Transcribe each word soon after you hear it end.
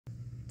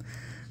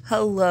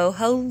Hello,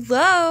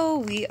 hello!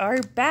 We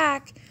are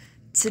back.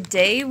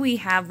 Today we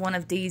have one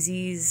of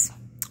Daisy's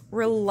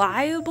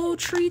reliable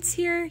treats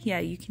here. Yeah,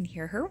 you can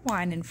hear her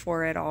whining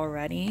for it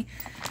already.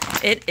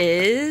 It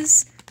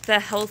is the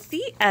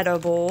healthy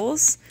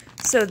edibles.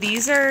 So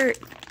these are,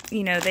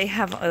 they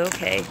have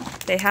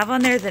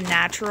on there the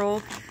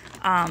natural.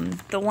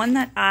 The one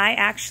that I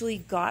actually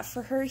got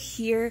for her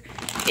here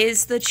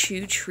is the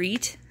chew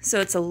treat.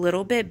 So it's a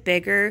little bit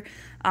bigger.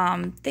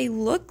 They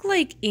look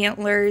like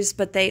antlers,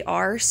 but they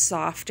are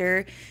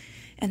softer,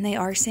 and they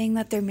are saying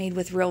that they're made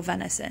with real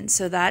venison.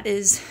 So that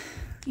is,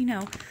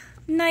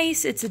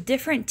 nice. It's a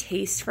different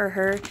taste for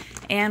her.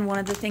 And one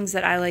of the things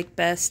that I like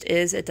best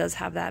is it does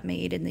have that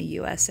made in the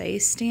USA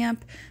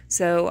stamp.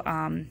 So,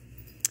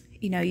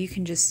 you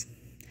can just,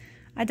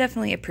 I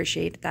definitely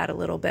appreciate that a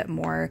little bit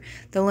more.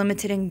 The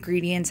limited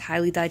ingredients,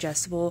 highly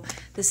digestible.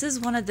 This is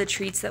one of the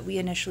treats that we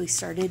initially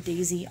started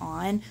Daisy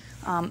on,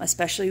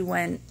 especially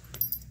when,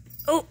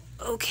 oh,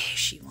 okay,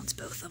 she wants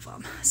both of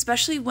them.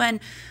 Especially when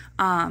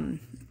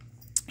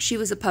she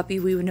was a puppy,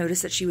 we would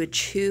notice that she would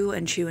chew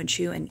and chew and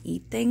chew and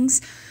eat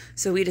things.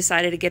 So we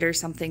decided to get her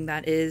something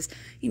that is,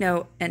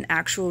 an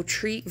actual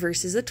treat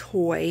versus a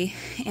toy,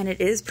 and it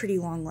is pretty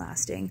long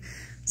lasting.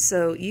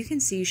 So you can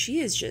see she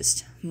is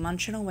just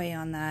munching away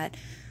on that.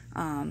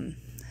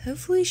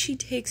 Hopefully she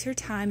takes her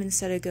time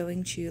instead of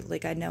going to,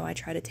 I know I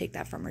try to take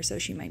that from her, so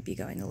she might be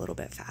going a little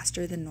bit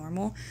faster than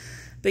normal.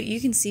 But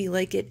you can see,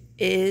 it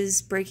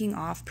is breaking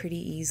off pretty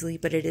easily,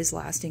 but it is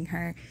lasting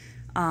her.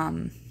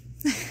 Out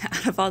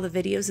of all the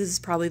videos, this is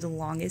probably the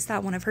longest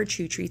that one of her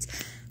chew treats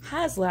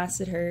has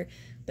lasted her.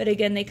 But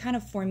again, they kind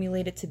of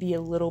formulate it to be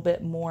a little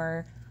bit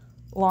more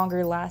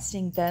longer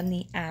lasting than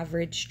the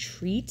average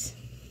treat.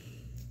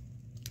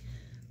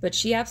 But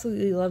she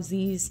absolutely loves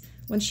these.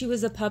 When she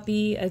was a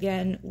puppy,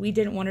 again, we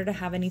didn't want her to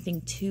have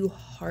anything too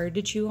hard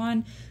to chew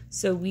on.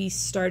 So we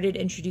started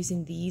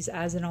introducing these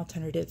as an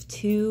alternative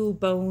to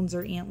bones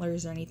or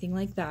antlers or anything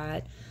like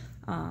that.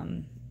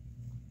 And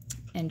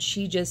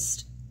she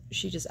just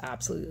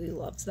absolutely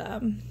loves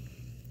them.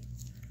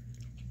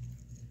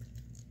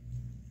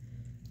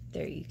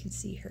 There you can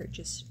see her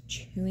just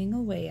chewing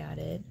away at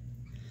it.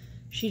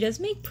 She does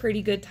make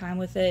pretty good time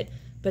with it.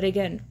 But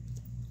again,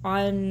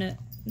 on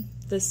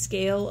the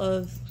scale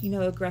of,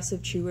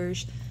 aggressive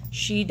chewers,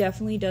 she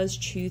definitely does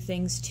chew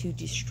things to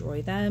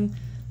destroy them.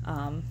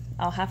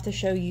 I'll have to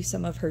show you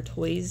some of her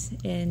toys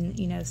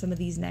in, some of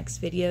these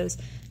next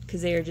videos,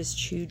 because they are just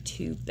chewed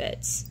to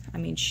bits. I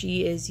mean,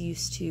 she is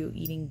used to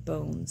eating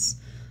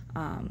bones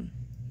and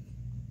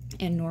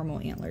normal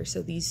antlers,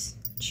 so these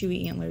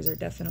chewy antlers are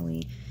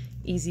definitely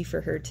easy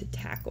for her to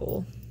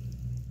tackle.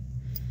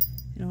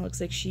 And it looks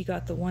like she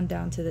got the one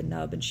down to the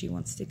nub, and she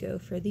wants to go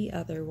for the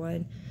other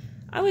one.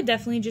 I would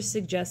definitely just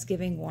suggest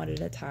giving one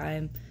at a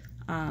time.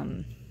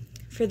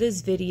 For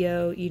this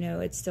video,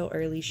 it's still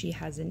early. She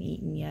hasn't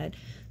eaten yet,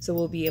 so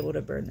we'll be able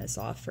to burn this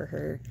off for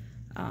her.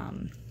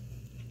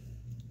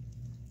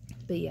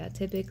 But yeah,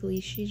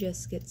 typically she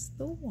just gets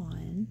the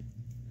one.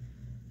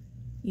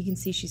 You can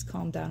see she's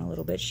calmed down a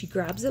little bit. She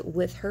grabs it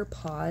with her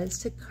paws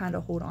to kind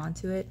of hold on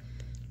to it,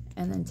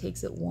 and then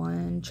takes it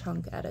one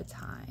chunk at a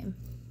time.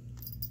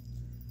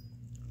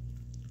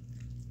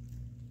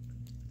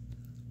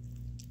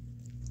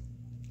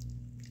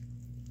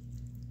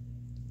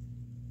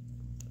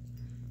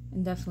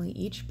 And definitely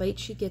each bite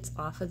she gets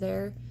off of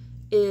there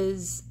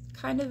is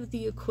kind of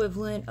the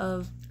equivalent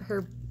of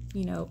her,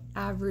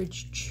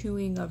 average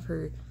chewing of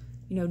her,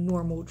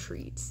 normal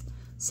treats.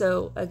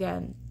 So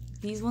again,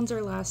 these ones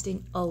are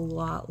lasting a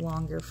lot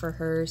longer for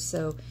her.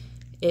 So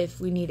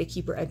if we need to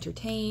keep her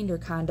entertained or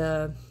kind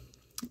of,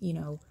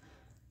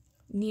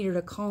 need her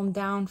to calm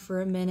down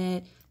for a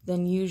minute,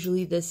 then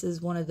usually this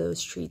is one of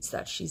those treats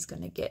that she's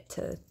going to get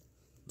to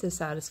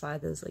satisfy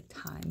those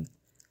time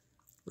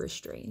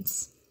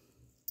restraints.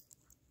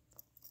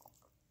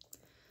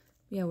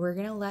 Yeah, we're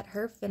going to let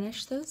her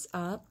finish those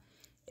up.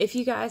 If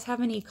you guys have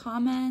any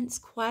comments,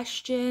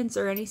 questions,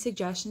 or any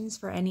suggestions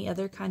for any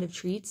other kind of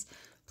treats,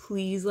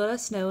 please let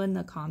us know in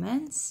the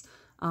comments.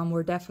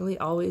 We're definitely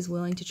always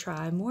willing to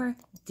try more.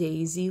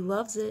 Daisy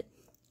loves it.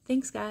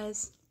 Thanks,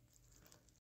 guys.